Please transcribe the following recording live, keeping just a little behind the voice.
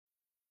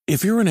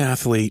If you're an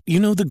athlete, you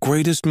know the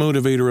greatest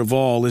motivator of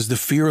all is the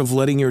fear of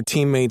letting your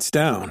teammates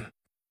down.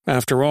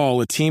 After all,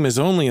 a team is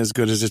only as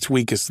good as its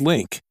weakest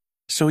link.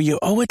 So you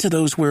owe it to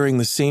those wearing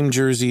the same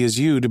jersey as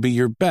you to be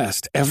your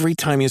best every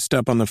time you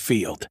step on the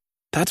field.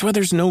 That's why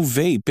there's no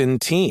vape in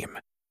team.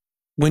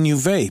 When you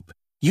vape,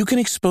 you can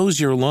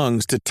expose your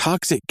lungs to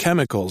toxic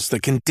chemicals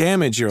that can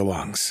damage your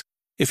lungs.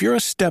 If you're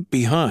a step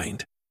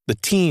behind, the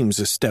team's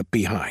a step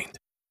behind.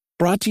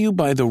 Brought to you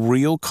by The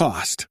Real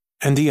Cost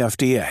and the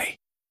FDA.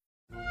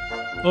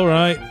 All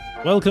right,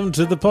 welcome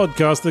to the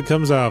podcast that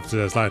comes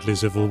after Slightly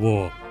Civil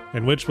War,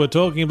 in which we're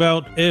talking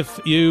about if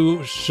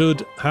you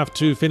should have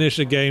to finish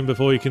a game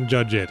before you can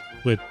judge it,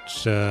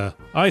 which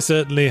I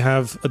certainly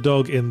have a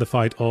dog in the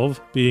fight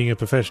of, being a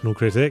professional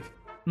critic.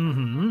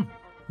 Mm-hmm.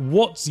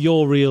 What's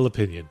your real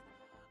opinion?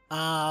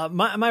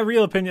 My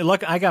real opinion.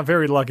 Look, I got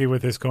very lucky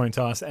with this coin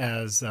toss,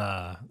 as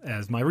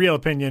my real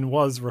opinion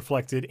was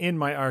reflected in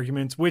my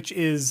arguments, which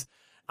is,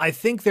 I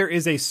think there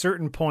is a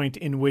certain point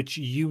in which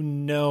you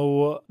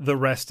know the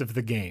rest of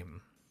the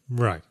game.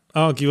 Right.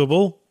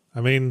 Arguable.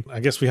 I mean, I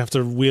guess we have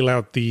to wheel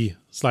out the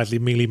slightly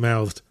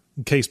mealy-mouthed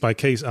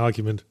case-by-case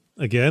argument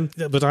again.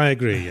 But I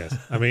agree, yes.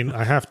 I mean,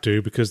 I have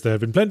to, because there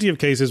have been plenty of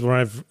cases where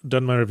I've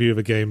done my review of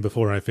a game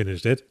before I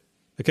finished it.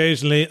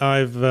 Occasionally,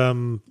 I've,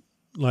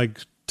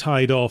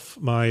 tied off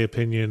my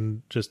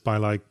opinion just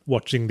by,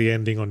 watching the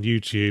ending on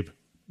YouTube,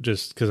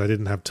 just because I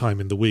didn't have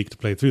time in the week to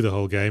play through the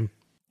whole game.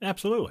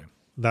 Absolutely.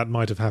 That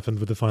might have happened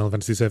with the Final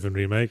Fantasy VII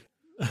remake.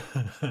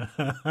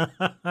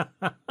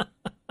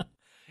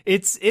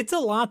 It's a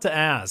lot to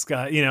ask.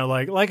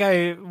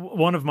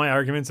 One of my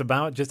arguments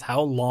about just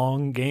how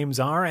long games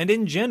are, and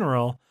in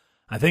general,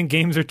 I think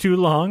games are too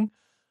long.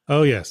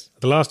 Oh yes,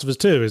 The Last of Us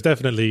 2 is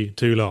definitely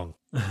too long.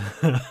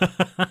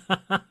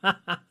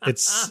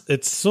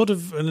 It's sort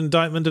of an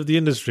indictment of the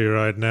industry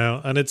right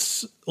now, and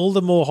it's all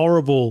the more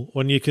horrible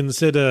when you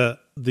consider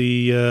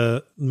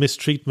the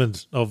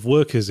mistreatment of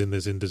workers in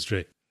this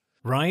industry.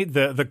 Right?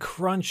 The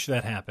crunch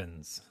that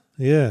happens.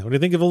 Yeah, when you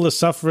think of all the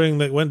suffering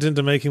that went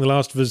into making The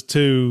Last of Us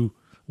 2,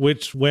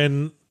 which,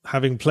 when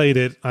having played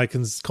it, I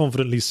can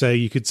confidently say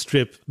you could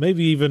strip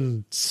maybe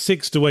even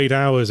 6 to 8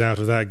 hours out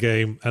of that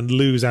game and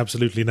lose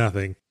absolutely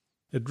nothing.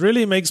 It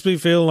really makes me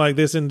feel like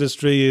this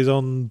industry is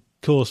on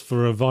course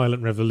for a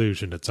violent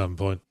revolution at some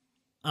point.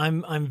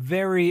 I'm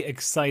very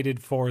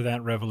excited for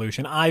that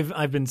revolution.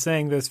 I've been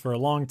saying this for a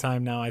long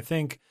time now. I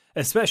think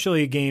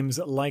especially games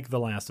like The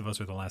Last of Us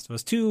or The Last of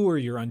Us 2 or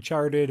your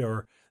Uncharted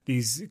or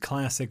these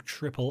classic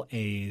triple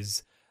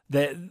A's,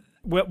 that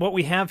what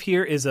we have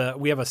here is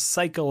we have a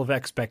cycle of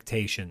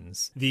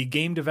expectations. The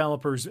game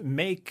developers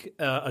make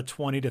a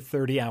 20 to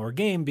 30 hour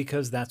game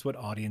because that's what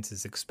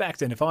audiences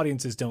expect. And if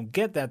audiences don't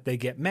get that, they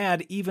get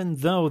mad, even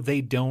though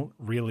they don't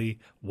really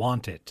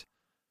want it.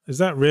 Is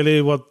that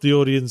really what the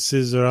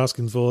audiences are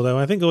asking for, though?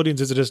 I think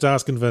audiences are just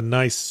asking for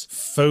nice,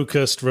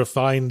 focused,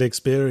 refined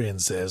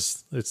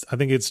experiences. I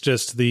think it's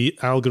just the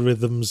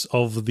algorithms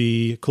of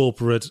the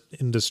corporate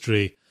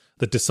industry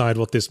that decide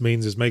what this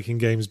means is making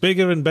games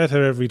bigger and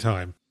better every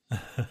time.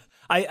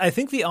 I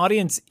think the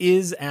audience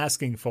is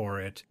asking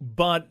for it,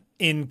 but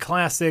in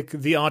classic,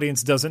 the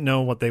audience doesn't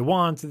know what they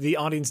want. The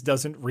audience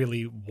doesn't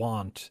really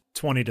want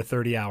 20 to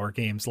 30 hour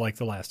games like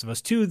The Last of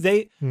Us 2.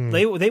 They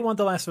want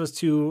The Last of Us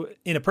 2.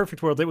 In a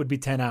perfect world, it would be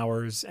 10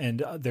 hours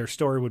and their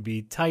story would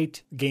be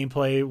tight.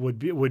 Gameplay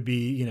would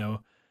be,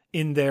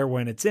 in there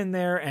when it's in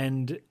there,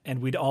 and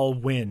we'd all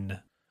win.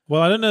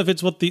 Well, I don't know if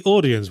it's what the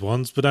audience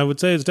wants, but I would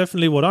say it's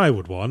definitely what I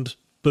would want.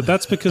 But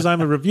that's because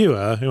I'm a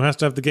reviewer who has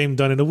to have the game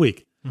done in a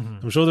week.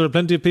 Mm-hmm. I'm sure there are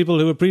plenty of people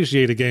who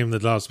appreciate a game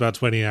that lasts about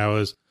 20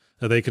 hours,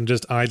 that they can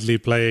just idly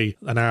play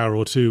an hour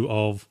or two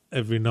of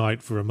every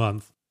night for a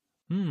month.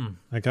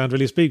 I can't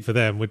really speak for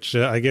them, which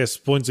I guess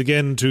points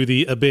again to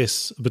the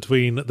abyss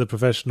between the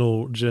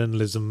professional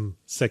journalism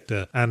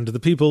sector and the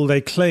people they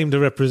claim to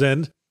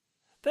represent.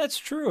 That's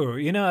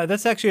true.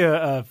 That's actually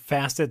a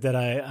facet that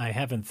I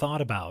haven't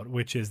thought about,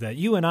 which is that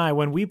you and I,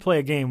 when we play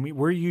a game,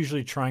 we're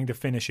usually trying to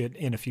finish it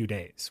in a few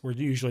days. We're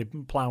usually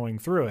plowing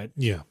through it.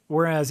 Yeah.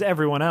 Whereas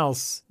everyone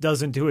else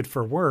doesn't do it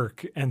for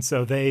work. And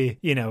so they,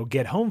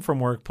 get home from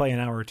work, play an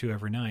hour or two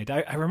every night.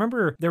 I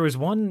remember there was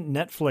one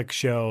Netflix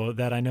show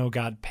that I know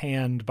got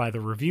panned by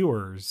the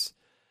reviewers.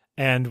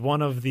 And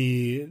one of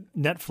the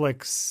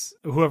Netflix,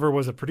 whoever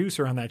was a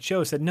producer on that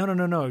show, said, no,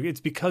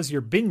 it's because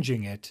you're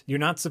binging it. You're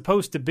not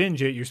supposed to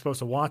binge it. You're supposed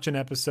to watch an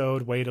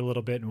episode, wait a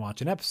little bit, and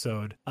watch an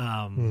episode.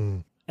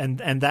 And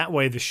that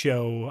way the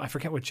show, I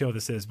forget what show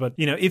this is, but,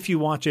 if you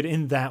watch it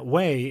in that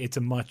way, it's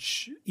a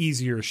much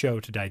easier show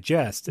to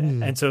digest.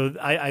 And so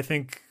I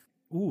think,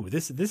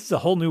 this is a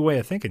whole new way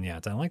of thinking,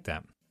 Yat. I like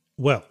that.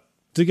 Well,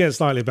 to get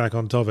slightly back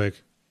on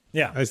topic,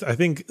 yeah, I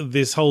think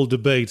this whole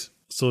debate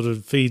sort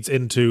of feeds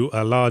into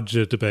a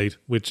larger debate,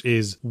 which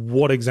is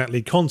what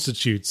exactly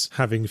constitutes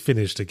having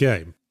finished a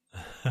game.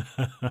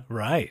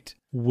 Right.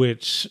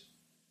 Which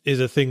is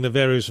a thing that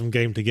varies from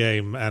game to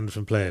game and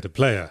from player to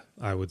player,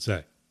 I would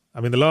say.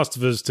 I mean, The Last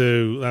of Us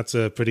 2, that's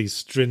a pretty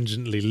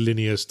stringently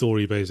linear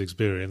story-based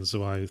experience,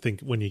 so I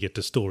think when you get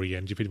to story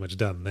end, you're pretty much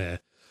done there.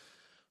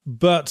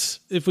 But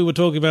if we were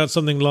talking about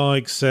something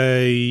like,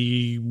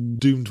 say,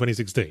 Doom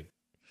 2016,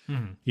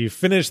 you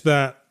finished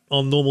that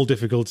on normal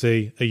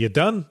difficulty, are you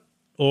done?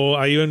 Or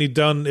are you only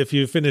done if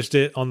you finished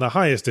it on the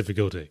highest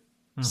difficulty?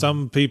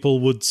 Some people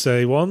would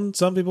say one,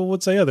 some people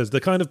would say others.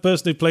 The kind of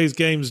person who plays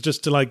games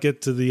just to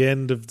get to the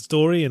end of the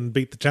story and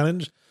beat the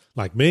challenge,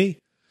 like me,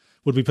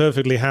 would be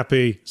perfectly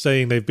happy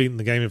saying they've beaten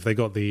the game if they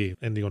got the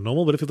ending on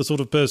normal. But if you're the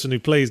sort of person who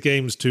plays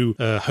games to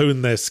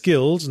hone their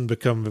skills and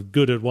become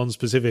good at one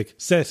specific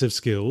set of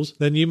skills,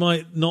 then you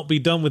might not be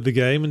done with the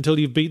game until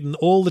you've beaten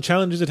all the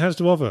challenges it has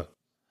to offer.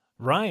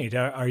 Right.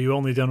 Are you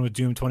only done with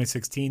Doom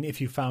 2016 if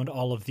you found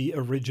all of the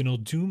original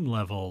Doom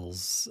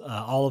levels,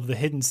 all of the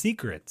hidden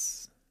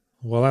secrets?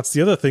 Well, that's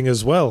the other thing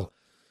as well.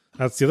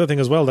 The 100%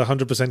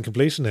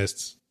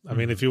 completionists. I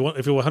mean, if you were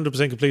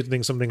 100%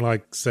 completing something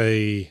like,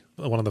 say,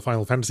 one of the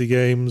Final Fantasy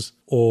games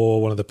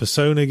or one of the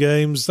Persona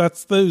games,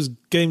 those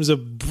games are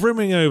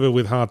brimming over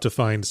with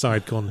hard-to-find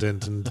side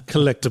content and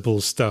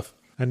collectible stuff.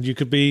 And you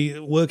could be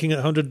working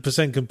at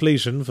 100%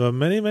 completion for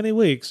many, many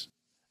weeks.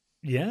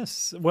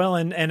 Yes. Well,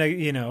 and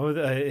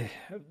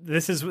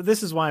this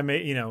is why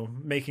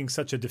making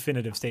such a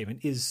definitive statement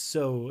is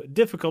so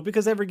difficult,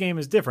 because every game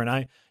is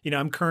different.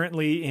 I'm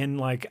currently in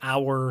like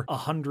hour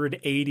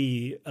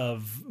 180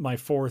 of my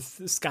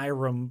 4th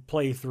Skyrim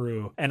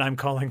playthrough, and I'm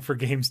calling for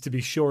games to be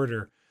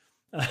shorter.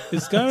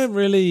 Is Skyrim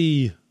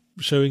really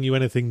showing you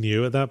anything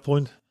new at that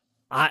point?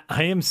 I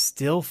am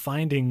still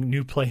finding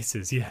new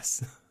places.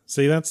 Yes.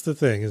 See, that's the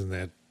thing, isn't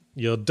it?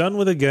 You're done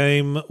with a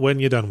game when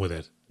you're done with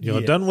it.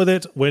 You're done with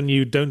it when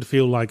you don't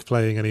feel like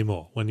playing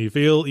anymore, when you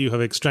feel you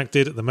have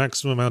extracted the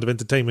maximum amount of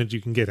entertainment you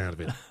can get out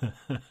of it.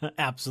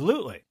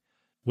 Absolutely.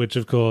 Which,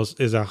 of course,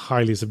 is a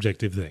highly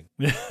subjective thing.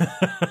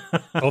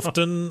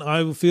 Often,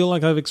 I feel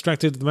like I've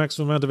extracted the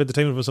maximum amount of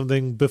entertainment from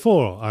something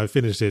before I've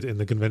finished it in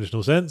the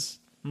conventional sense.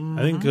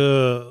 I think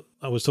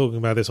I was talking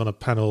about this on a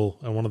panel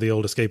at one of the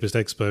old Escapist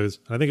Expos,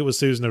 and I think it was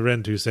Susan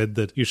Arendt who said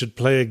that you should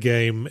play a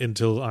game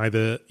until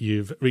either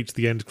you've reached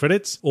the end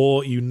credits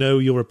or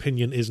your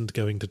opinion isn't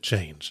going to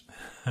change.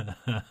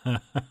 I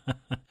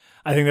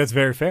think that's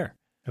very fair.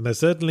 And there's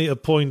certainly a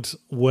point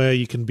where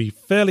you can be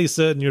fairly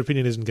certain your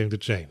opinion isn't going to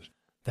change.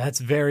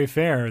 That's very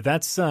fair.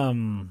 That's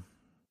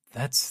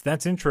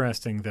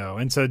interesting though.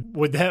 And so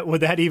would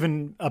that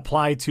even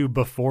apply to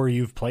before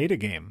you've played a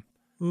game?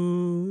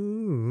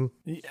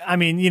 I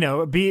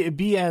mean,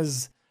 be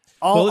as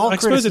all. Well, I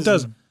suppose it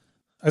does.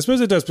 I suppose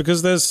it does,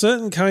 because there's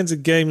certain kinds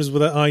of games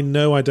that I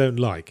know I don't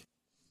like.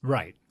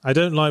 Right. I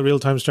don't like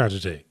real-time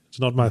strategy. It's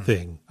not my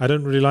thing. I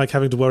don't really like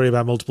having to worry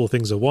about multiple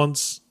things at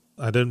once.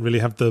 I don't really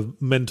have the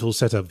mental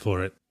setup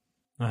for it.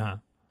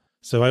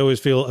 So I always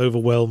feel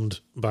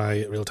overwhelmed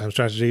by real-time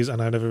strategies, and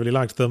I never really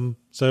liked them.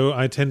 So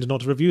I tend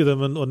not to review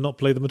them or not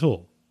play them at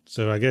all.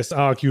 So I guess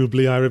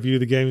arguably I review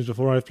the games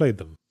before I've played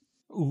them.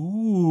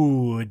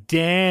 Ooh,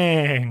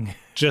 dang.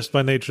 Just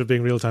by nature of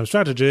being real-time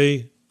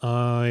strategy,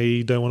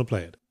 I don't want to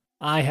play it.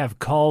 I have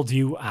called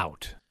you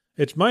out.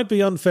 It might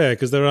be unfair,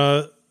 because there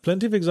are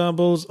plenty of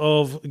examples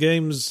of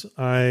games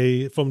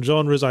from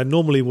genres I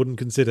normally wouldn't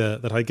consider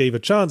that I gave a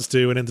chance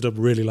to and ended up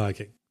really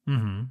liking.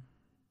 Mm-hmm.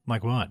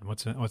 Like what?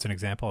 What's an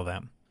example of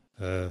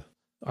that?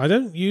 I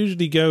don't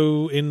usually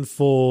go in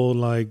for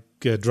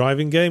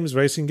driving games,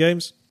 racing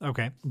games.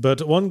 Okay.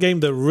 But one game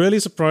that really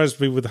surprised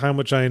me with how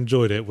much I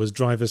enjoyed it was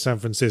Driver San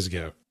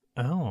Francisco.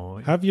 Oh.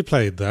 Have you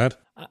played that?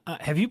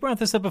 Have you brought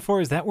this up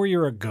before? Is that where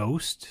you're a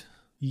ghost?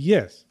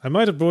 Yes. I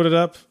might have brought it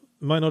up.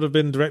 It might not have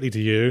been directly to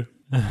you.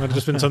 It might have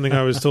just been something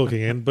I was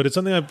talking in. But it's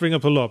something I bring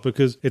up a lot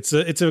because it's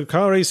a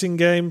car racing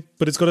game,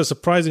 but it's got a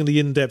surprisingly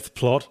in-depth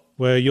plot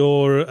where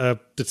you're a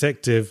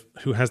detective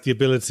who has the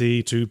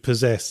ability to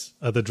possess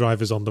other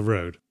drivers on the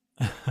road.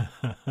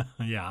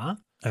 Yeah.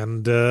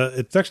 And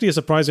it's actually a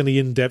surprisingly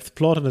in-depth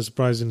plot and a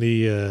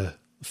surprisingly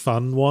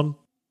fun one.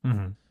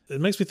 Mm-hmm.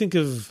 It makes me think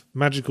of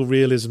magical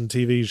realism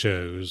TV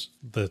shows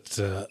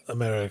that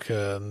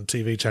American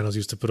TV channels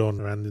used to put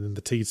on around in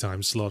the tea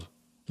time slot.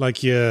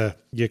 Like your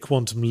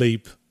Quantum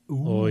Leap.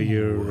 Ooh. Or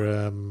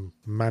your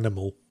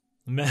Manimal.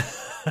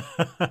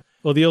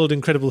 Or the old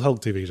Incredible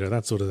Hulk TV show,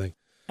 that sort of thing.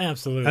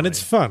 Absolutely. And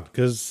it's fun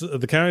because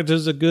the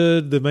characters are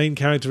good, the main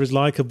character is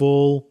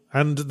likable,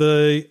 and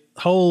the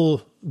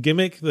whole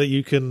gimmick that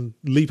you can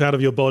leap out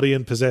of your body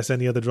and possess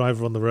any other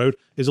driver on the road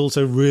is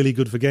also really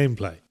good for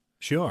gameplay.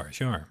 Sure.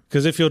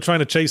 Because if you're trying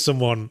to chase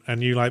someone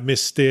and you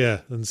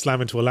missteer and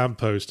slam into a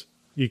lamppost,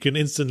 you can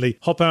instantly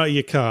hop out of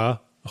your car,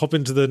 hop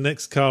into the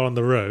next car on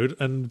the road,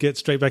 and get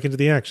straight back into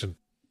the action.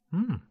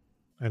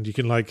 And you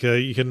can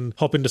you can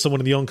hop into someone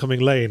in the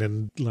oncoming lane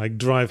and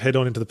drive head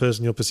on into the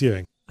person you're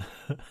pursuing.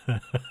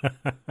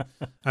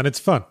 And it's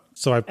fun.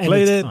 So I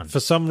played it for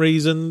some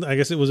reason. I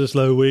guess it was a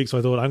slow week, so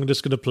I thought I'm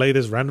just going to play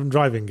this random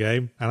driving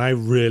game, and I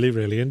really,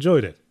 really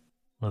enjoyed it.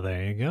 Well,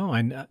 there you go.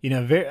 And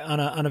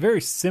on a very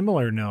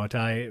similar note,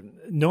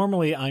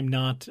 I'm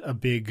not a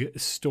big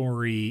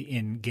story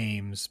in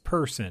games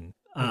person.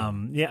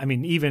 Yeah, I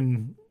mean,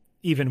 even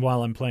even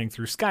while I'm playing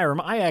through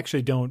Skyrim, I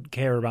actually don't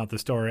care about the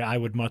story. I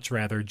would much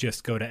rather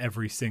just go to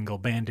every single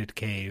bandit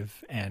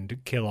cave and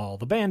kill all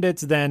the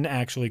bandits than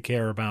actually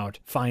care about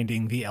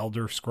finding the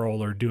Elder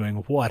Scroll or doing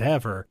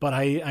whatever. But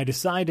I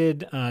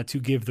decided to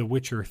give The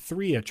Witcher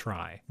 3 a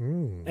try.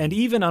 And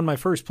even on my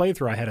first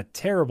playthrough, I had a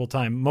terrible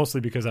time,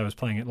 mostly because I was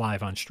playing it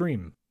live on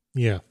stream.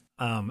 Yeah.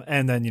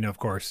 And then, of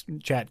course,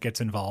 chat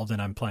gets involved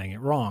and I'm playing it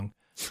wrong.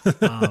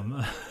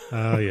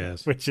 Oh,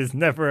 yes. Which is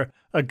never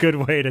a good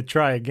way to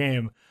try a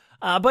game.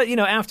 But,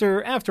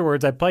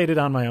 afterwards, I played it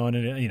on my own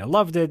and,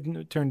 loved it.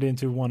 It turned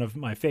into one of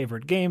my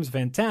favorite games.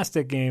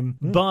 Fantastic game.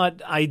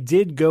 But I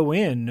did go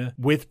in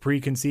with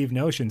preconceived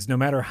notions. No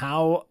matter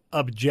how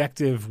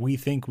objective we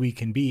think we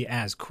can be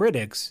as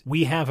critics,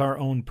 we have our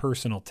own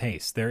personal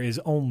taste. There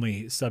is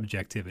only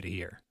subjectivity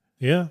here.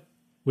 Yeah.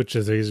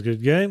 Witcher 3 is a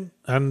good game.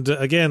 And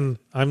again,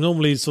 I'm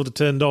normally sort of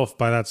turned off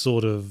by that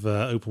sort of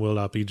open world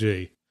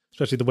RPG,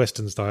 especially the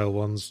Western style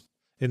ones.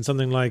 In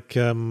something like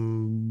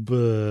Dragon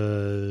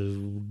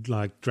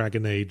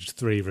Age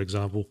 3, for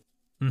example.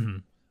 Mm-hmm.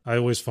 I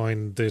always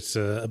find it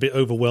a bit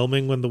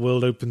overwhelming when the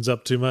world opens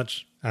up too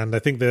much. And I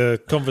think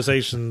the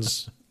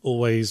conversations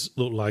always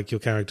look like your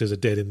characters are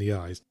dead in the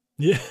eyes.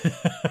 Yeah.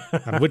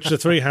 And Witcher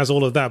 3 has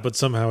all of that, but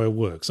somehow it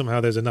works.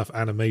 Somehow there's enough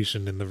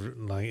animation in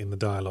the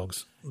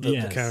dialogues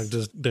that the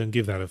characters don't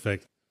give that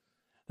effect.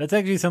 That's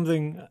actually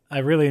something I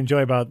really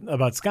enjoy about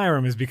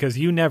Skyrim is because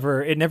it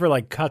never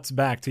like cuts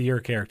back to your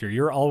character.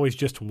 You're always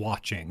just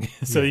watching,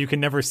 so you can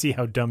never see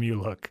how dumb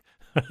you look.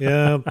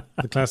 Yeah,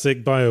 the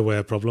classic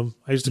BioWare problem.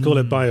 I used to call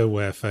it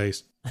BioWare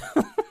face.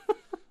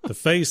 The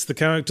face the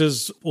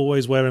characters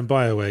always wear in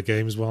BioWare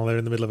games while they're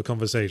in the middle of a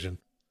conversation.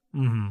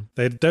 Mm-hmm.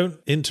 They don't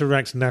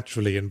interact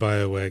naturally in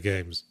BioWare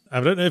games.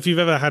 I don't know if you've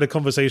ever had a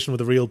conversation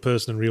with a real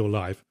person in real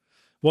life.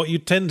 What you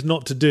tend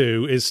not to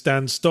do is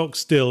stand stock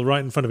still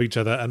right in front of each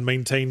other and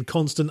maintain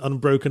constant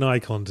unbroken eye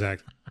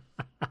contact.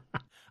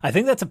 I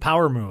think that's a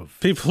power move.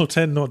 People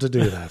tend not to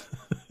do that.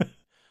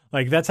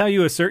 Like, that's how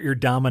you assert your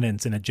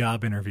dominance in a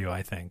job interview,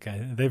 I think.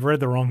 They've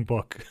read the wrong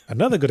book.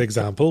 Another good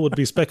example would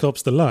be Spec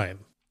Ops: The Line.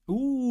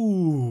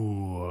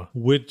 Ooh.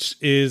 Which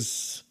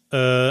is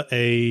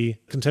a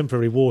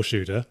contemporary war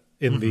shooter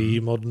in the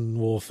Modern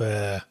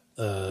Warfare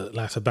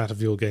latter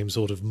Battlefield game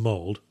sort of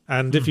mold.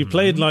 And if you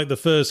played like the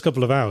first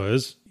couple of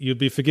hours, you'd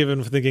be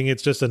forgiven for thinking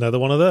it's just another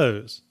one of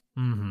those.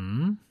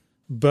 Mm-hmm.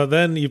 But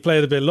then you play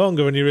it a bit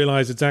longer and you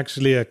realize it's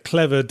actually a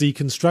clever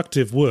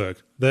deconstructive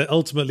work that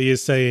ultimately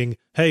is saying,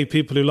 hey,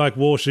 people who like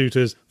war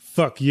shooters,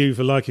 fuck you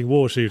for liking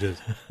war shooters.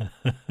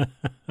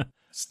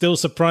 Still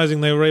surprising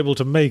they were able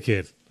to make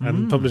it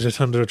and publish it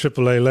under a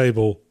AAA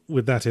label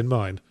with that in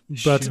mind.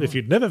 But if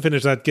you'd never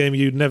finished that game,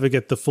 you'd never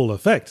get the full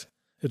effect.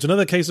 It's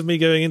another case of me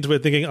going into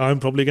it thinking, I'm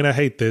probably going to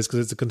hate this because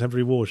it's a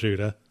contemporary war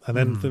shooter, and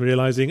then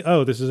realizing,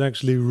 oh, this is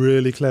actually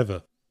really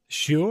clever.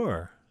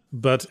 Sure.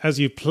 But as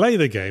you play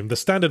the game, the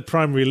standard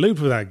primary loop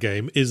of that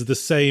game is the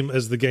same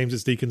as the games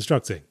it's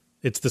deconstructing.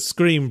 It's the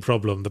Scream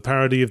problem. The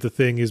parody of the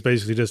thing is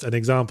basically just an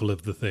example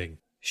of the thing.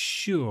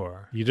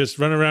 Sure. You just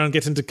run around,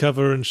 get into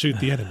cover, and shoot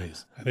the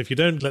enemies. And if you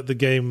don't let the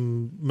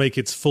game make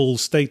its full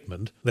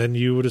statement, then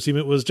you would assume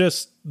it was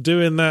just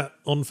doing that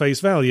on face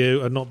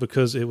value and not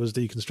because it was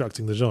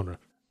deconstructing the genre.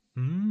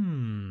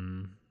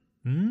 I'm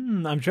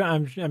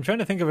trying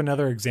to think of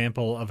another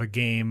example of a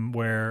game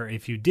where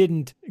if you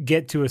didn't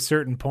get to a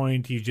certain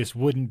point, you just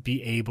wouldn't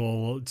be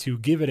able to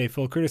give it a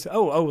full criticism.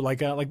 Like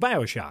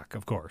BioShock,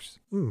 of course.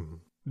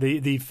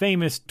 The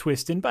famous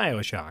twist in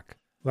BioShock.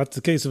 That's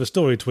the case of a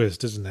story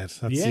twist, isn't it?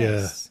 That's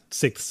your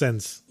Sixth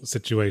Sense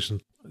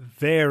situation.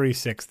 Very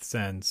Sixth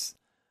Sense.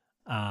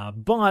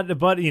 But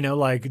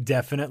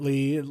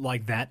definitely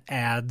that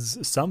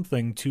adds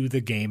something to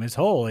the game as a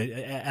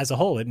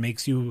whole. It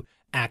makes you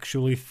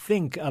actually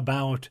think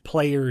about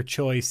player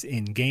choice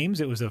in games.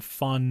 It was a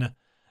fun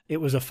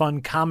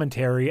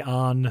commentary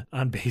on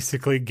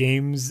basically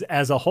games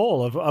as a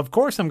whole. Of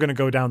course I'm going to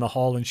go down the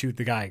hall and shoot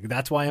the guy.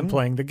 That's why I'm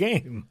playing the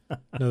game.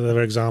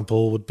 Another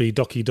example would be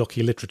Doki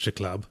Doki Literature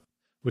Club,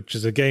 which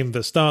is a game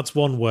that starts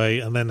one way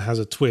and then has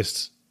a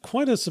twist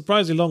quite a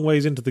surprisingly long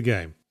ways into the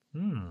game.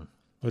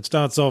 It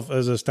starts off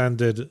as a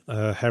standard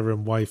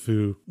harem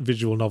waifu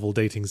visual novel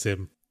dating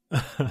sim.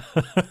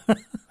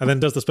 And then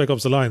does the Spec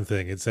Ops: The Line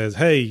thing. It says,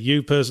 hey,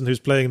 you person who's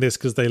playing this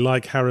because they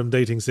like harem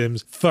dating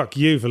sims, fuck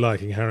you for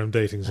liking harem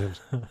dating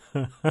sims.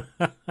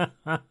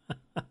 But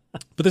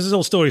this is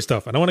all story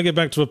stuff, and I want to get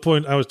back to a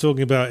point I was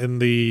talking about in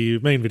the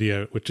main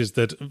video, which is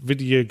that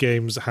video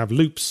games have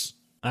loops.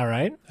 All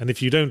right. And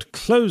if you don't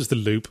close the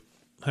loop,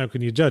 how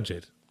can you judge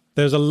it?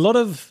 There's a lot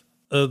of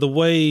the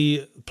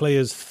way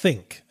players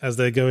think as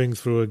they're going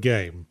through a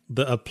game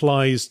that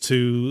applies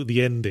to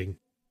the ending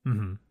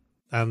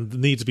and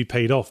need to be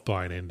paid off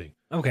by an ending.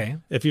 Okay.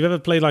 If you've ever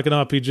played like an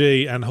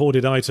RPG and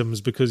hoarded items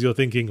because you're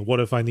thinking,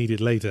 what if I need it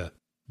later?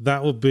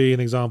 That would be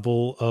an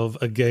example of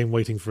a game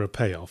waiting for a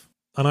payoff.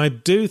 And I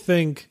do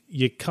think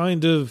you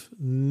kind of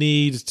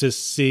need to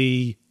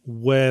see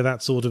where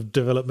that sort of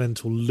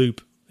developmental loop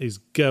is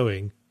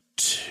going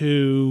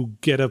to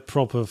get a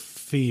proper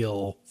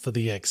feel for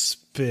the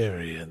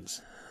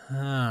experience.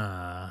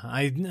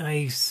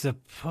 I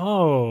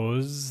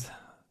suppose.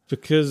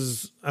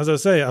 Because, as I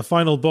say, a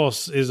final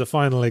boss is a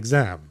final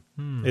exam.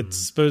 It's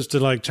supposed to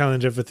like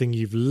challenge everything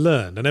you've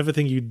learned, and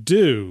everything you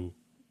do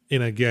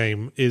in a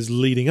game is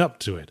leading up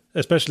to it.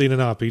 Especially in an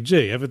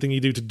RPG, everything you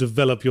do to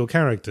develop your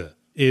character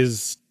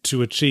is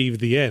to achieve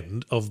the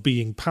end of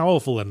being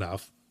powerful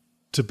enough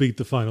to beat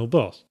the final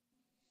boss.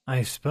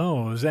 I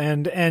suppose,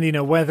 and you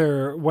know,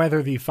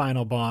 whether the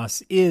final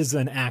boss is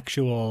an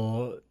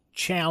actual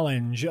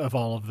challenge of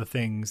all of the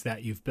things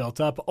that you've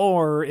built up,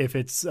 or if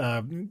it's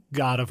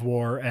God of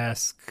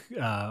War-esque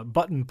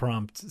button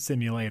prompt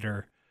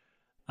simulator,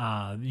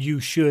 you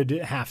should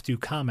have to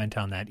comment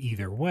on that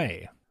either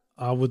way.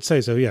 I would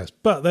say so, yes.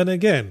 But then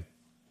again,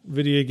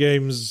 video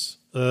games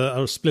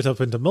are split up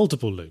into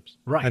multiple loops.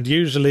 Right. And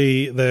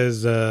usually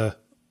there's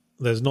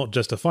not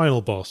just a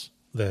final boss,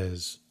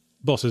 there's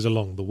bosses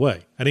along the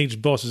way. And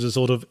each boss is a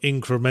sort of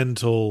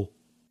incremental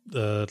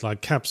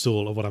like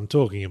capsule of what I'm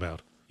talking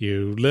about.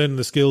 You learn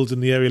the skills in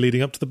the area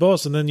leading up to the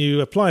boss, and then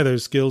you apply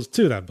those skills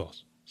to that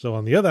boss. So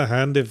on the other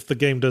hand, if the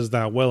game does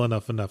that well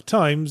enough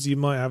times, you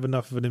might have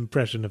enough of an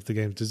impression of the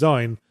game's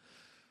design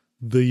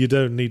that you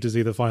don't need to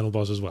see the final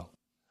boss as well.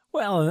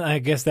 Well, I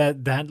guess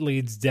that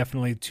leads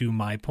definitely to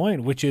my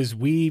point, which is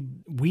we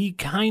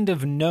kind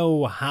of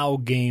know how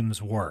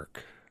games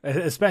work,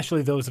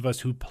 especially those of us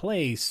who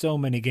play so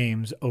many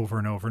games over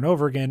and over and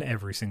over again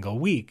every single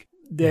week.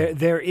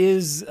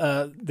 There's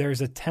a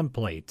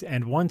template,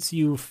 and once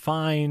you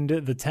find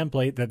the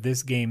template that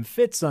this game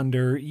fits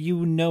under,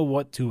 you know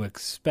what to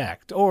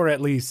expect, or at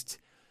least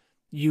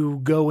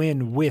you go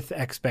in with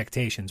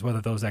expectations,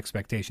 whether those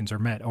expectations are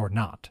met or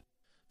not.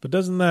 But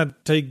doesn't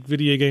that take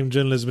video game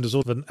journalism into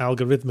sort of an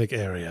algorithmic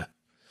area?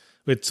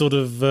 It sort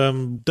of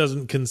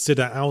doesn't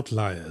consider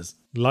outliers,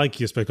 like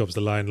your Spec Ops: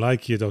 The Line,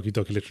 like your Doki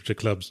Doki Literature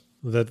Clubs,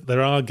 that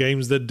there are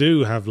games that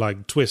do have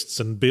like twists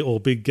and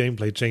big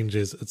gameplay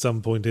changes at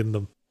some point in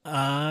them.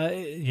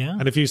 Yeah.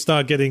 And if you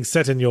start getting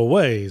set in your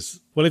ways,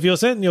 well, if you're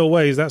set in your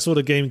ways, that sort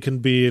of game can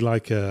be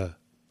like can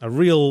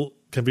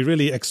be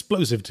really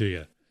explosive to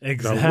you.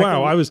 Exactly. So,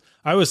 wow,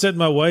 I was set in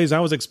my ways, I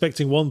was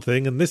expecting one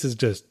thing, and this is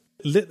just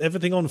lit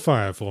everything on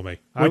fire for me.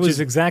 Which is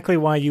exactly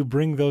why you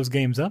bring those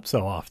games up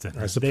so often.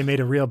 They made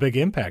a real big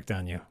impact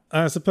on you.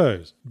 I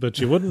suppose. But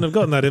you wouldn't have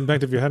gotten that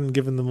impact if you hadn't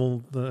given them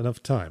all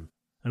enough time.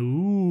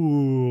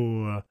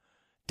 Ooh,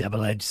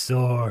 double-edged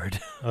sword.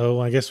 Oh,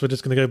 I guess we're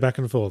just going to go back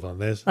and forth on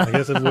this. I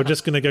guess we're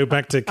just going to go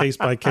back to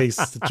case-by-case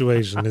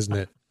situation, isn't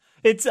it?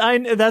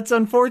 That's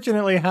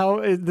unfortunately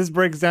how this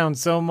breaks down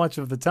so much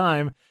of the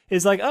time.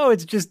 It's like, oh,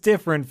 it's just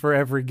different for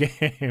every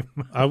game.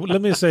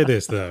 Let me say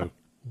this, though.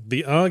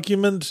 The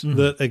argument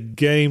that a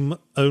game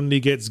only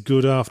gets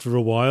good after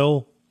a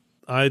while,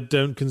 I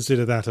don't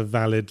consider that a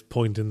valid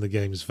point in the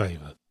game's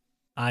favour.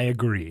 I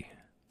agree.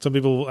 Some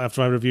people,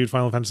 after I reviewed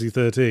Final Fantasy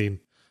XIII,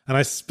 and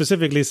I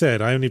specifically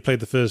said I only played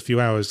the first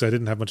few hours because I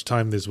didn't have much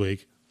time this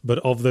week, but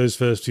of those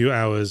first few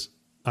hours,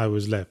 I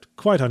was left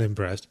quite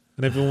unimpressed.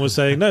 And everyone was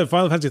saying, no,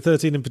 Final Fantasy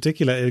XIII in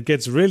particular, it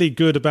gets really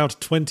good about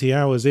 20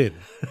 hours in.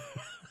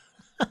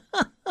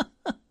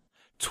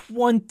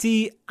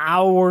 20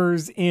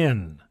 hours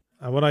in.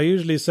 And what I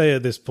usually say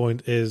at this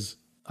point is,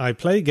 I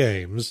play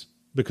games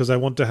because I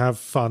want to have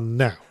fun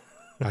now.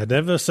 I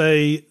never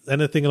say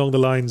anything along the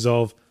lines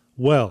of,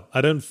 well,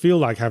 I don't feel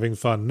like having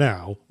fun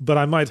now, but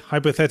I might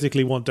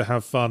hypothetically want to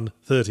have fun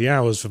 30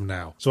 hours from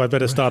now, so I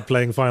better start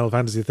playing Final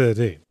Fantasy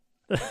XIII.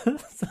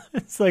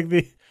 It's like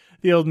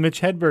the old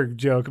Mitch Hedberg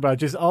joke about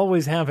just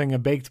always having a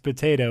baked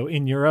potato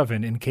in your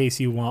oven in case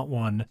you want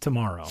one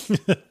tomorrow.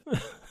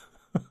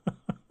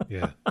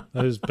 Yeah,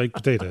 those baked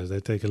potatoes, they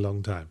take a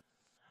long time.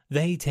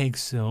 They take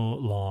so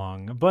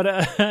long.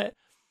 But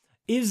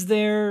is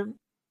there,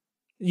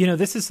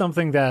 this is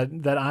something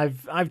that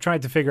I've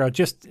tried to figure out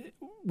just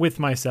with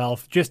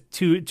myself, just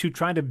to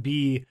try to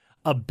be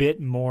a bit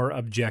more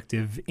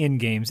objective in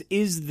games.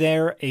 Is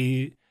there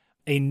a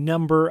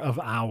number of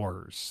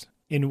hours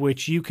in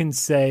which you can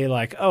say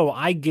like, oh,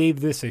 I gave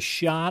this a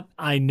shot.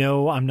 I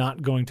know I'm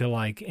not going to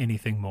like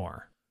anything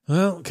more.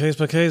 Well, case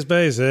by case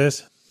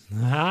basis.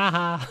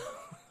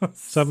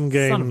 Some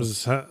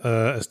games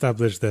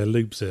establish their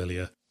loops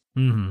earlier.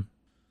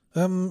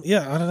 Mm-hmm.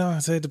 Yeah, I don't know.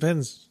 I'd say it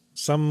depends.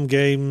 Some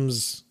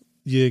games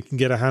you can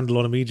get a handle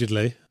on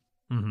immediately,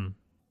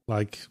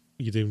 like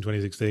your Doom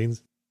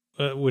 2016s,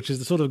 which is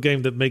the sort of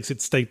game that makes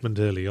its statement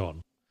early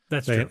on.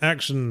 That's saying, true.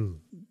 Action,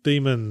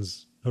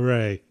 demons,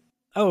 hooray.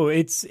 Oh,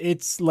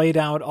 it's laid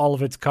out all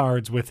of its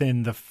cards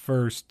within the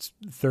first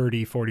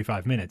 30,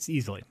 45 minutes,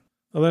 easily.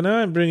 Although now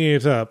I'm bringing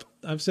it up,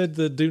 I've said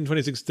that Doom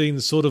 2016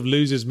 sort of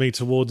loses me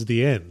towards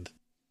the end.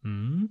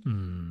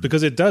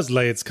 Because it does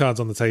lay its cards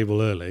on the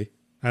table early,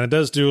 and it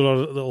does do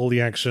all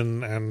the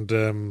action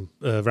and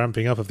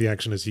ramping up of the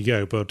action as you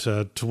go, but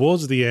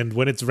towards the end,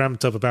 when it's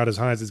ramped up about as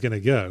high as it's going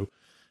to go,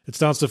 it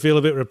starts to feel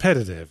a bit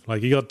repetitive.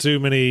 Like you got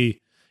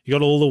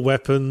all the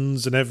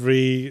weapons and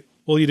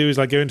all you do is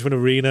like go into an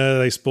arena,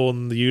 they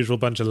spawn the usual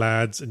bunch of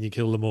lads, and you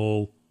kill them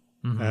all,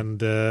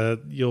 and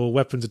your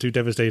weapons are too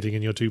devastating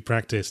and you're too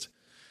practiced.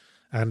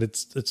 and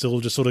it's all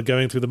just sort of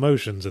going through the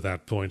motions at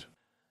that point.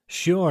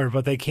 Sure,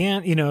 but they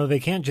can't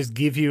just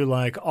give you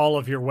like all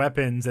of your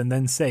weapons and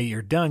then say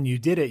you're done, you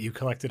did it, you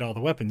collected all the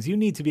weapons. You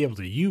need to be able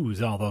to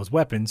use all those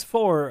weapons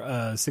for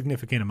a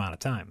significant amount of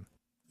time.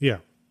 Yeah,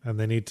 and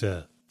they need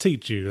to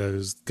teach you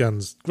those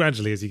guns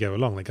gradually as you go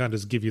along. They can't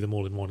just give you them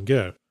all in one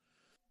go.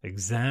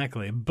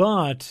 Exactly,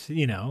 but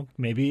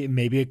maybe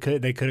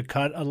they could have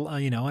cut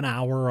an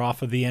hour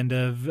off of the end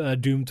of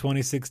Doom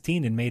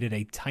 2016 and made it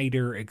a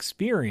tighter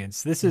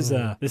experience. This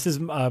is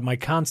my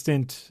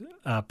constant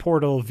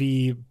Portal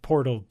v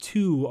Portal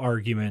 2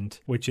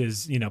 argument, which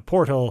is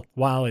Portal,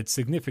 while it's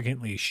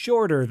significantly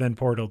shorter than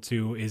Portal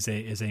 2, is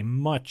a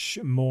much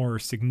more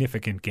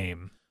significant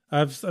game.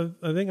 I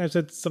think I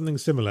said something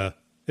similar.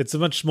 It's a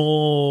much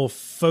more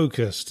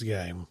focused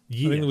game.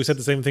 Yes. I think we said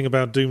the same thing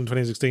about Doom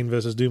 2016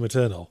 versus Doom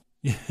Eternal.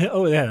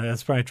 Oh, yeah,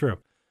 that's probably true.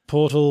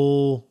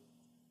 Portal,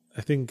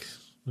 I'm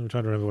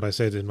trying to remember what I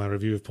said in my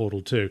review of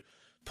Portal 2.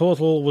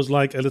 Portal was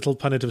like a little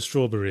punnet of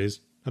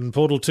strawberries, and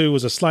Portal 2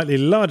 was a slightly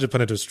larger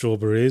punnet of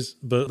strawberries,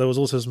 but there was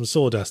also some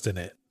sawdust in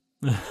it.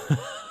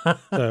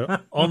 So,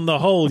 on the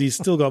whole, you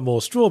still got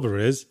more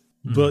strawberries,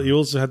 but you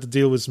also had to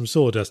deal with some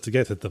sawdust to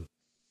get at them.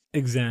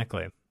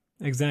 Exactly.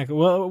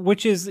 Well,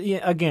 which is,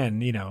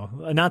 again,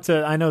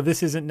 I know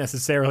this isn't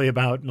necessarily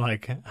about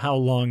like how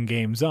long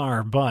games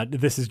are, but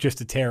this is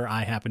just a tear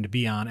I happen to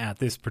be on at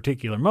this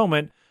particular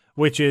moment,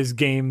 which is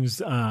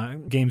games are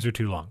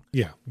too long.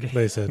 Yeah,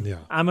 they said, yeah.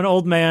 I'm an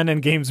old man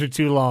and games are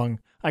too long.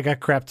 I got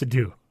crap to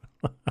do.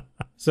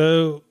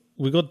 So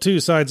we've got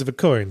two sides of a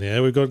coin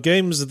here. We've got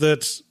games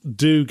that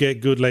do get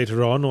good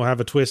later on or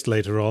have a twist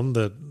later on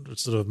that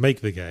sort of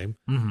make the game.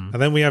 Mm-hmm.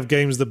 And then we have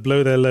games that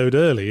blow their load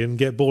early and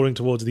get boring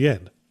towards the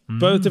end.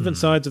 Both different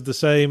sides of the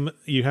same,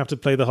 you have to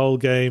play the whole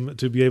game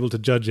to be able to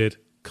judge it,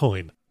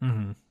 coin.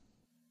 Mm-hmm.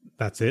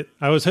 That's it.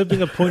 I was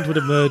hoping a point would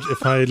emerge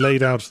if I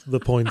laid out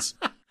the points.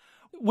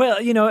 Well,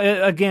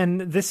 again,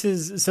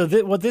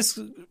 what this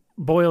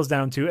boils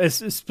down to is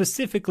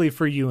specifically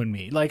for you and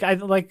me.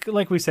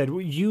 Like we said,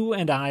 you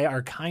and I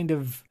are kind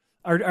of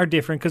are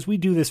different because we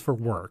do this for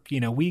work.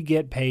 We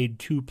get paid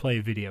to play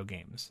video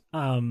games.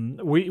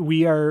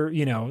 We are,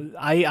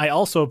 I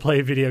also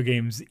play video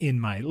games in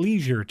my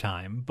leisure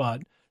time,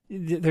 but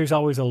there's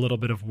always a little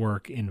bit of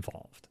work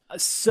involved.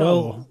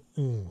 So,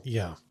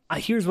 yeah.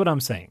 Here's what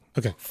I'm saying.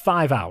 Okay.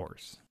 5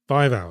 hours.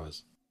 5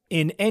 hours.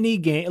 In any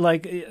game,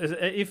 like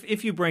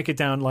if you break it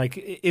down, like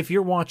if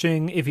you're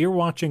watching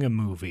a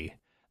movie,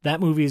 that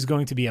movie is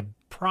going to be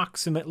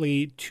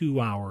approximately 2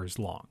 hours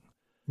long.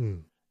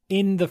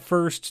 In the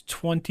first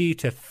 20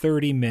 to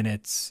 30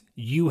 minutes,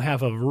 you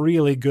have a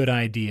really good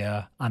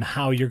idea on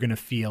how you're going to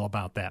feel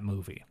about that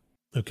movie.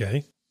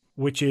 Okay.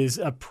 Which is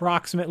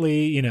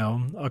approximately,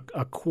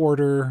 a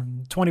quarter,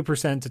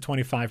 20% to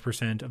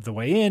 25% of the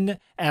way in.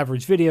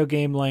 Average video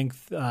game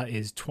length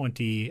is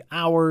 20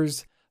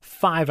 hours.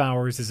 5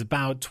 hours is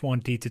about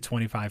 20 to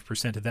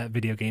 25% of that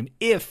video game.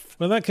 Well,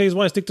 in that case,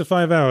 why stick to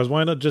 5 hours?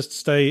 Why not just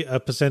stay a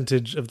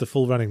percentage of the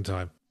full running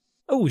time?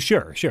 Oh,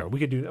 sure. We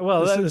could do that.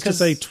 Well, let's just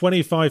say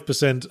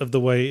 25% of the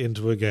way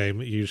into a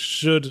game, you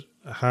should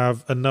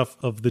have enough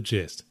of the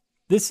gist.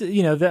 This,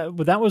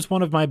 that was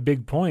one of my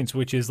big points,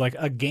 which is like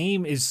a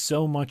game is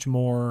so much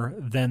more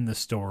than the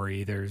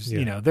story. There's,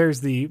 there's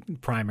the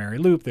primary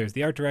loop, there's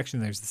the art direction,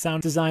 there's the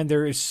sound design.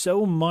 There is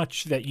so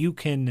much that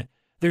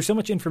there's so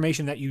much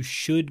information that you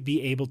should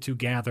be able to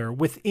gather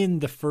within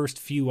the first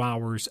few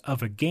hours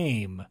of a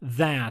game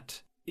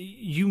that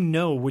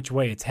which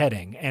way it's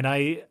heading.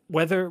 And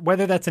whether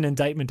that's an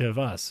indictment of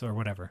us or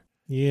whatever.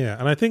 Yeah,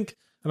 and I think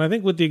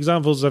with the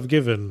examples I've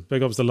given,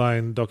 Big Ops The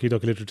Line, Doki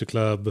Doki Literature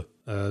Club,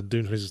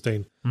 Doom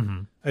 2016,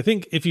 I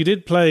think if you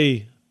did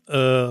play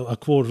a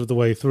quarter of the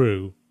way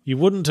through, you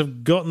wouldn't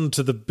have gotten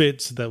to the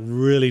bits that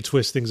really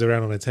twist things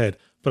around on its head,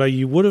 but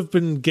you would have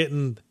been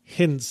getting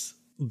hints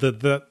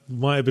that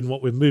might have been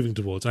what we're moving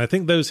towards. And I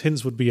think those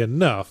hints would be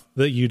enough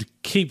that you'd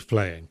keep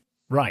playing.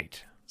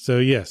 Right. So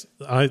yes,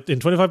 in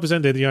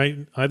 25% in,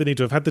 you either need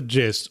to have had the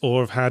gist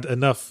or have had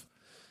enough,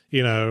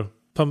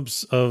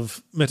 pumps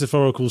of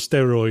metaphorical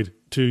steroid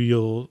to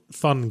your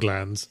fun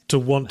glands to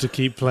want to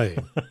keep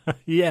playing.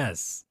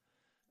 Yes.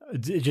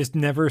 Just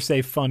never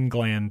say fun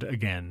gland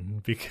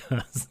again,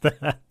 because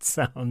that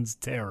sounds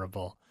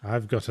terrible.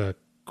 I've got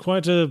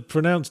quite a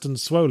pronounced and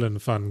swollen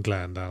fun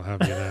gland, I'll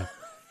have you know.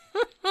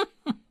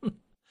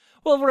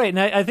 Well, right, and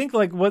I think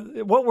like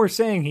what we're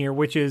saying here,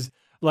 which is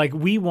like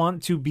we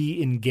want to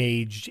be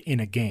engaged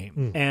in a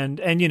game, and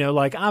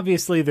like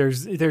obviously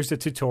there's a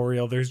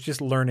tutorial, there's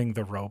just learning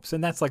the ropes,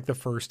 and that's like the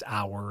first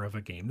hour of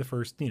a game, the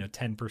first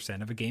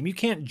 10% of a game. You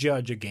can't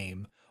judge a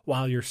game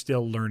while you're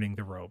still learning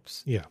the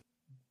ropes. Yeah.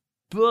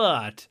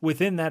 But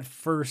within that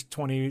first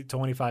 20 to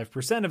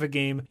 25% of a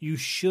game, you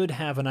should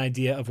have an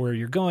idea of where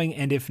you're going,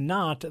 and if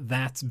not,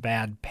 that's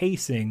bad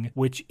pacing,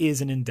 which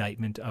is an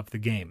indictment of the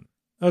game.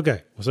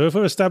 Okay, so if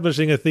we're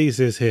establishing a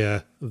thesis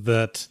here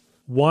that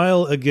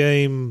while a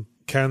game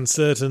can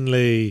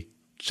certainly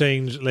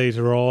change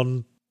later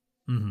on,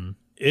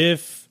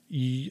 if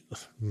you...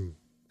 let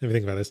me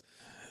think about this.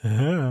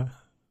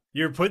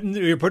 You're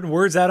putting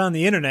words out on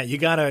the internet. You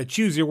gotta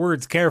choose your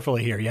words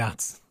carefully here,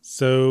 Yachts.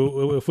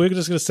 So if we're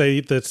just going to say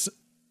that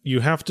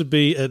you have to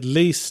be at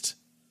least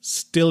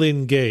still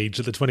engaged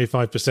at the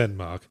 25%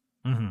 mark,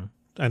 and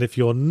if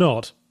you're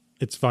not,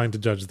 it's fine to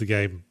judge the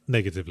game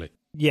negatively.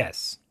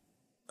 Yes.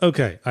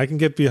 Okay, I can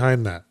get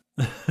behind that.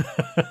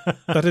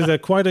 That is a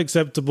quite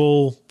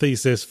acceptable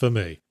thesis for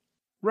me.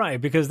 Right,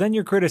 because then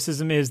your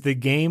criticism is the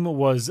game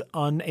was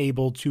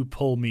unable to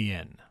pull me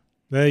in.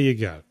 There you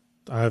go.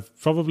 I've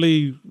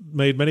probably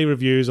made many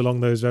reviews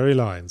along those very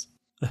lines.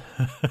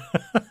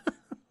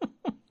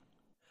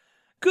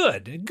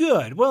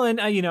 Good. Well, and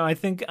I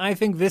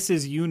think this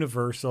is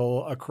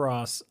universal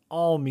across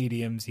all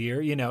mediums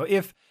here.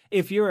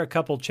 If you're a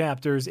couple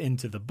chapters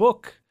into the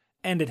book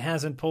and it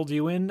hasn't pulled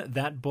you in,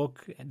 that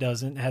book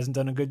hasn't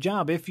done a good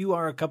job. If you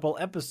are a couple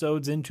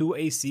episodes into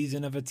a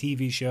season of a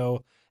TV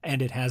show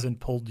and it hasn't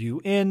pulled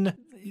you in,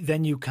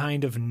 then you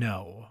kind of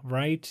know,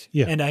 right?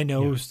 Yeah. And I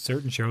know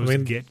certain shows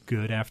get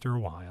good after a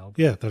while.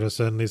 Yeah, there are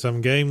certainly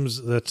some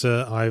games that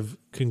I've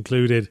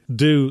concluded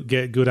do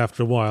get good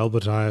after a while,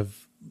 but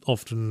I've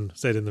often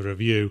said in the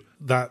review,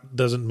 that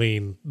doesn't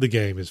mean the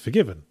game is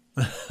forgiven.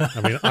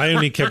 I mean, I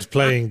only kept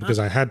playing because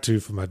I had to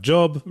for my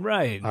job.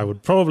 Right. I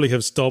would probably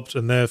have stopped,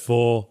 and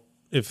therefore,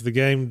 if the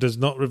game does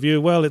not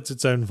review well, it's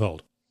its own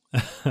fault.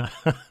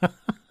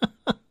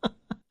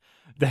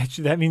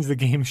 That means the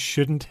game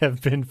shouldn't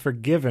have been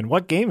forgiven.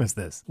 What game is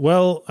this?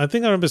 Well, I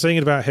think I remember saying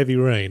it about Heavy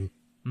Rain.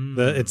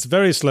 That it's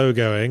very slow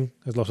going,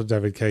 as a lot of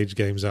David Cage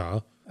games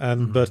are.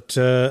 But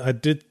I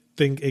did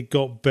think it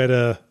got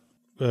better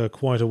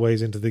quite a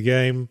ways into the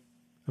game.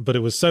 But it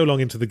was so long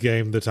into the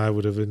game that I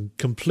would have been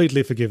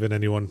completely forgiven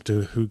anyone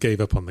who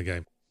gave up on the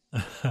game.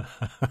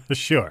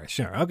 Sure.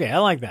 Okay, I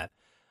like that.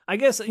 I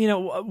guess,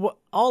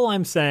 all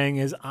I'm saying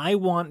is I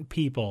want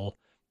people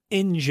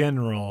in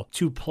general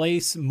to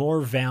place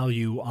more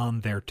value on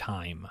their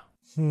time.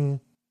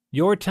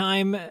 Your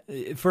time,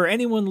 for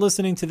anyone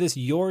listening to this,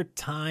 your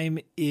time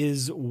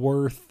is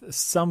worth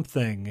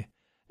something.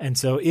 And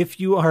so if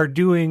you are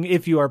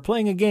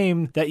playing a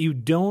game that you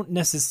don't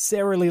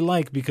necessarily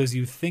like because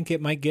you think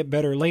it might get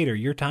better later,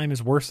 your time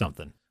is worth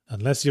something.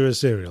 Unless you're a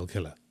serial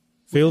killer.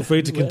 Feel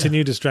free to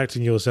continue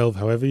distracting yourself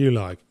however you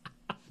like.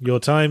 Your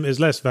time is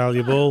less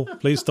valuable.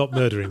 Please stop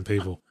murdering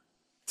people.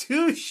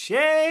 Touche,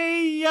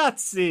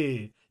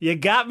 Yahtzee! You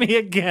got me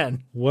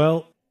again.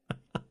 Well,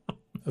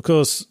 of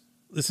course,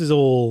 this is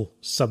all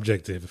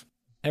subjective.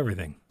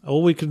 Everything.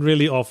 All we can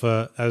really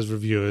offer as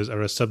reviewers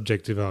are a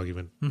subjective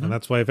argument. And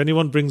that's why if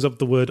anyone brings up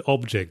the word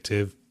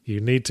objective, you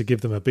need to give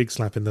them a big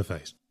slap in the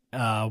face.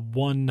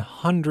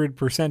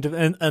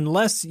 100%.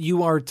 Unless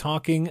you are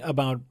talking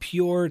about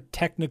pure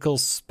technical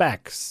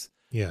specs,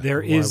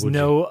 there is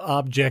no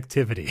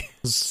objectivity.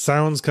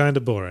 Sounds kind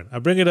of boring. I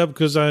bring it up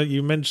because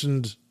you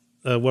mentioned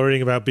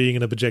worrying about being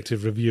an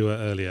objective reviewer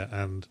earlier,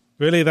 and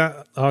really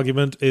that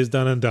argument is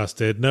done and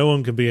dusted. No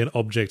one can be an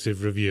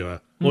objective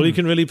reviewer. All you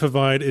can really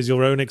provide is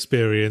your own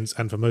experience,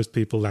 and for most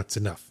people that's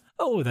enough.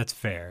 Oh, that's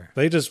fair.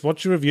 They just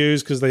watch your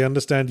reviews because they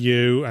understand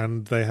you,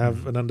 and they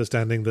have an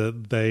understanding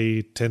that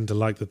they tend to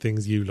like the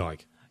things you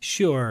like.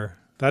 Sure.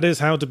 That is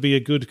how to be a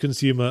good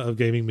consumer of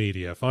gaming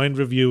media. Find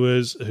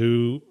reviewers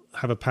who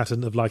have a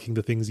pattern of liking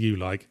the things you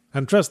like,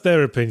 and trust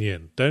their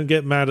opinion. Don't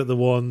get mad at the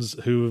ones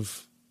who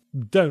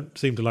don't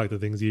seem to like the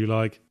things you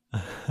like,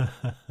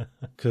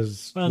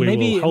 because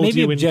will hold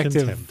you in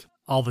contempt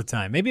all the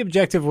time. Maybe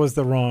objective was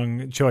the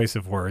wrong choice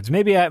of words.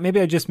 Maybe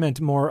I just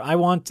meant more. I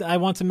want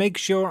to make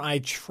sure I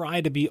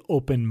try to be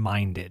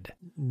open-minded.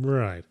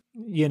 Right.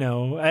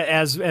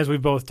 As we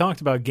both talked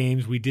about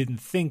games we didn't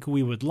think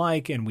we would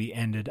like, and we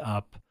ended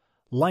up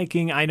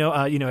liking. I know.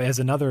 As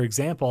another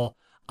example,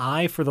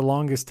 for the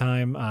longest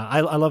time, I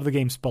love the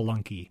game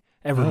Spelunky.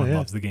 Everyone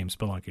loves the game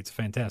Spelunky. It's a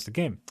fantastic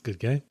game. Good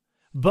game.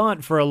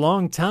 But for a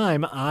long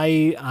time,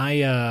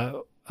 I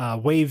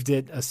waved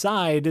it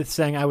aside,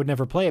 saying I would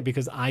never play it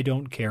because I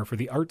don't care for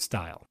the art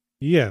style.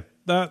 Yeah,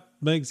 that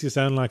makes you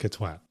sound like a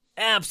twat.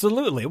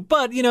 Absolutely.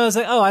 But, it's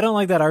like, I don't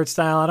like that art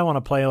style. I don't want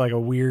to play like a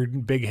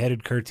weird,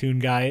 big-headed cartoon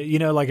guy.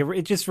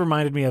 It just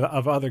reminded me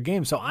of other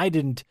games. So I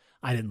didn't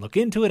look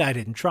into it. I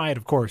didn't try it.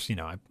 Of course,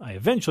 I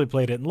eventually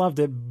played it and loved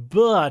it.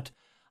 But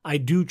I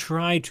do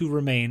try to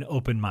remain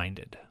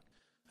open-minded.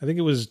 I think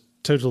it was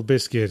Total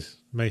Biscuit,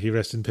 may he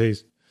rest in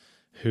peace,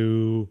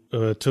 who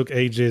took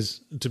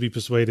ages to be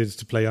persuaded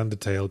to play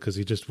Undertale because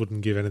he just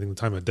wouldn't give anything the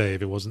time of day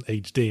if it wasn't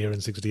HD or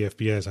in 60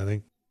 FPS, I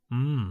think.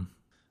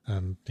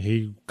 And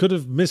he could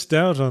have missed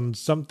out on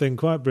something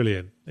quite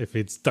brilliant if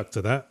he'd stuck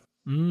to that.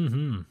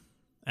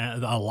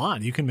 A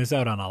lot. You can miss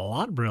out on a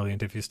lot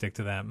brilliant if you stick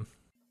to them.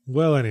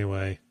 Well,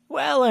 anyway.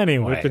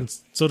 We've been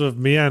sort of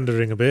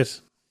meandering a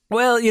bit.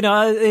 Well,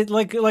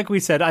 like we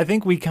said, I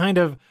think we kind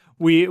of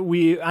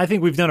I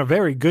think we've done a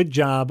very good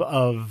job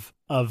of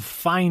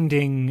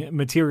finding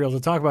material to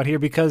talk about here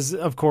because,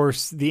 of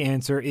course, the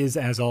answer is,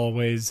 as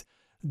always,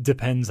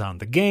 depends on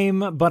the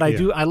game. But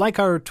I like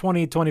our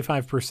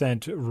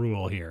 20-25%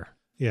 rule here.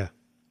 Yeah.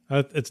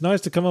 It's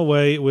nice to come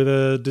away with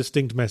a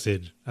distinct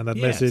message. And that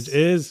message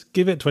is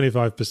give it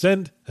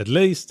 25% at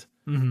least.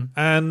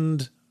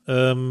 and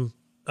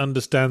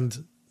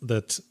understand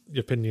that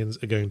your opinions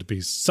are going to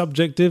be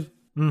subjective,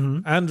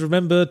 and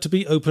remember to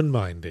be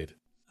open-minded.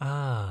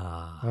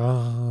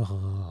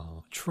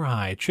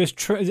 Try. Just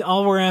try.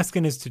 All we're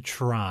asking is to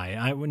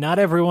try. Not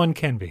everyone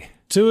can be.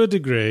 To a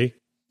degree.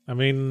 I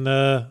mean,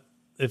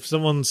 if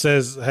someone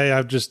says, hey,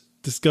 I've just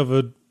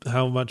discovered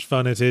how much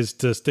fun it is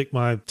to stick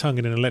my tongue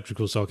in an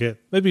electrical socket,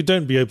 maybe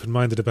don't be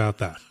open-minded about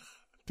that.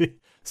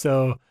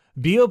 So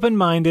be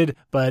open-minded,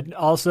 but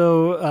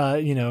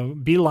also,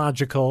 be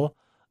logical.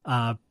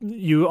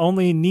 You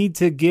only need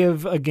to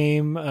give a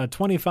game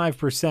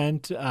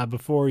 25%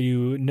 before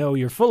you know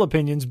your full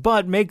opinions,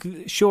 but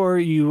make sure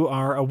you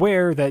are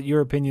aware that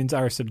your opinions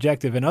are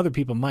subjective and other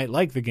people might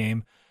like the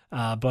game,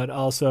 but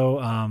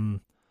also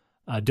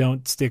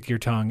don't stick your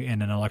tongue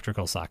in an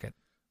electrical socket.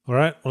 All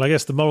right. Well, I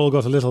guess the moral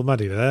got a little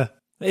muddy there.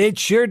 It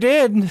sure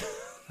did.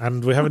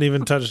 And we haven't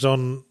even touched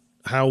on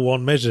how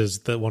one measures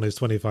that one is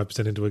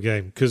 25% into a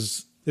game,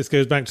 because this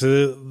goes back to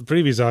the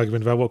previous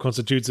argument about what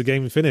constitutes a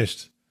game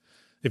finished.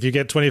 If you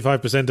get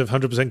 25% of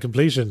 100%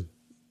 completion,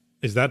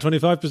 is that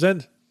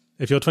 25%?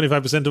 If you're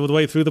 25% of the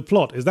way through the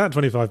plot, is that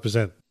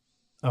 25%?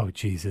 Oh,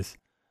 Jesus.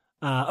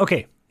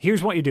 Okay,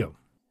 here's what you do.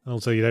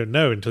 Also, you don't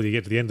know until you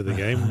get to the end of the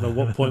game at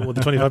what point what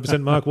the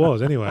 25% mark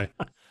was, anyway.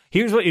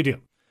 Here's what you do.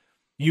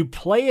 You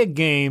play a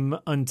game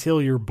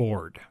until you're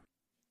bored.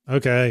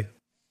 Okay.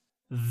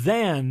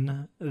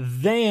 Then,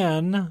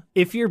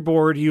 if you're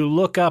bored, you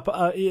look up,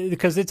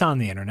 because it's on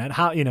the internet,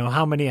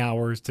 how many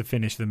hours to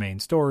finish the main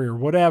story or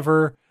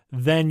whatever.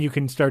 Then you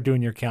can start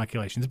doing your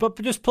calculations.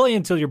 But just play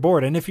until you're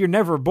bored. And if you're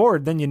never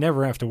bored, then you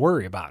never have to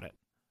worry about it.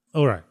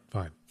 All right,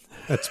 fine.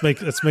 Let's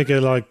make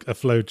a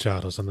flow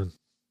chart or something.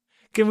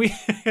 Can we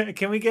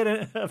get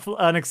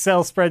an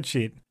Excel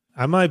spreadsheet?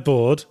 Am I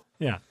bored?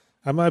 Yeah.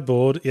 Am I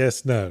bored?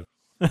 Yes, no.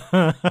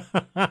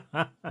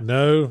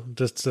 No,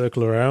 just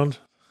circle around.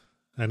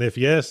 And if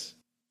yes,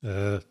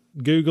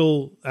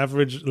 Google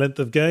average length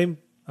of game.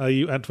 Are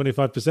you at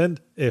 25%?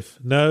 If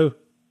no,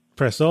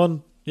 press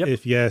on. Yep.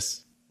 If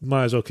yes,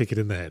 might as well kick it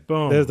in the head.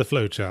 Boom. There's the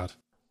flow chart.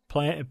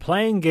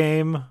 Playing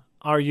game.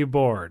 Are you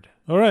bored?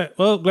 All right.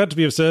 Well, glad to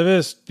be of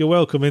service. You're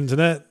welcome,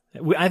 Internet.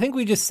 I think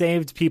we just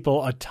saved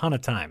people a ton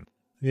of time.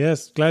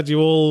 Yes. Glad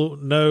you all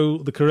know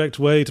the correct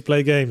way to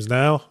play games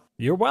now.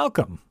 You're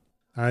welcome.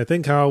 I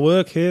think our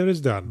work here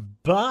is done.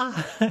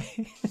 Bye.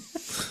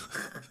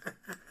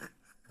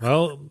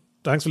 Well,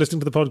 thanks for listening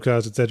to the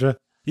podcast, etc.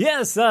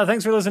 Yes,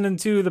 thanks for listening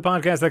to the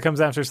podcast that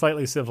comes after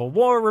Slightly Civil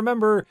War.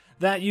 Remember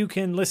that you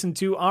can listen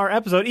to our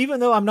episode,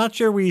 even though I'm not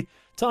sure we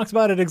talked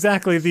about it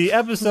exactly. The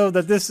episode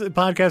that this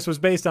podcast was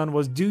based on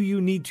was Do You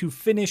Need to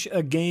Finish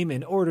a Game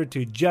in Order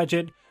to Judge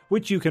It?,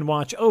 which you can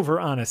watch over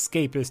on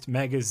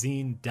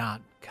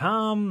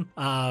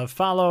escapistmagazine.com.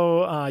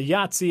 Follow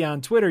Yahtzee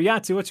on Twitter.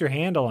 Yahtzee, what's your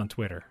handle on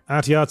Twitter?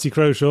 At Yahtzee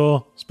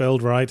Croshaw,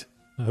 spelled right,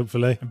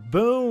 hopefully.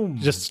 Boom.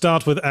 Just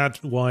start with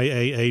at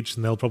YAH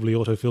and they'll probably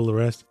autofill the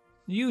rest.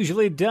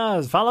 Usually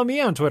does. Follow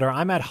me on Twitter.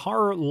 I'm at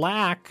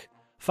Harlack.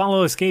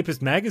 Follow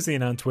Escapist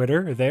Magazine on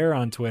Twitter. They're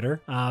on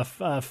Twitter.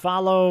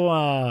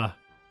 Follow...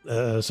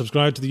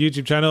 subscribe to the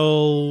YouTube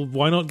channel.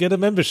 Why not get a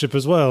membership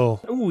as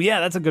well? Oh, yeah,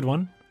 that's a good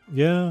one.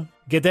 Yeah.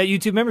 Get that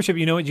YouTube membership.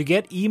 You know what? You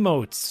get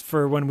emotes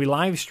for when we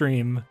live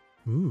stream.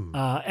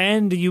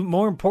 And you,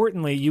 more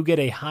importantly, you get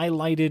a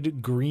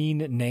highlighted green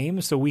name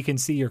so we can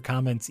see your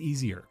comments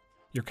easier.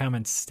 Your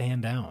comments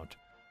stand out,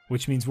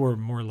 which means we're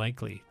more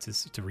likely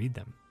to read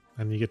them.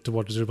 And you get to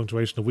watch Zero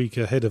Punctuation a week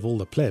ahead of all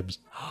the plebs.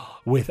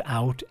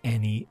 Without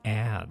any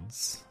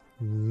ads.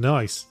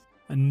 Nice.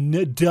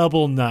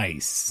 Double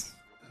nice.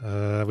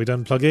 We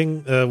done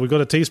plugging? We've got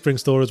a Teespring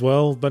store as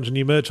well. A bunch of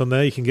new merch on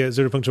there. You can get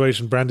Zero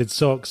Punctuation branded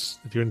socks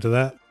if you're into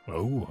that.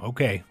 Oh,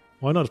 okay.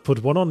 Why not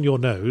put one on your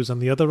nose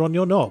and the other on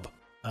your knob?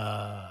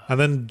 And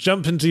then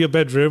jump into your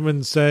bedroom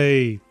and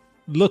say,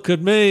 "Look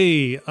at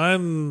me!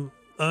 I'm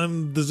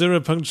the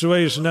Zero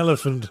Punctuation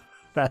elephant."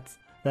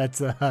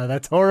 That's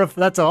a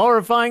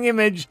horrifying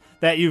image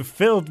that you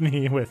filled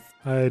me with.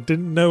 I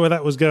didn't know where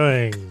that was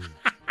going.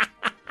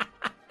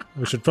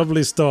 We should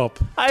probably stop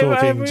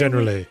talking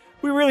generally.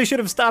 We really should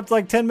have stopped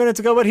like 10 minutes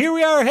ago, but here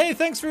we are. Hey,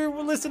 thanks for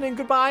listening.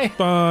 Goodbye.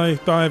 Bye.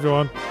 Bye,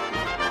 everyone.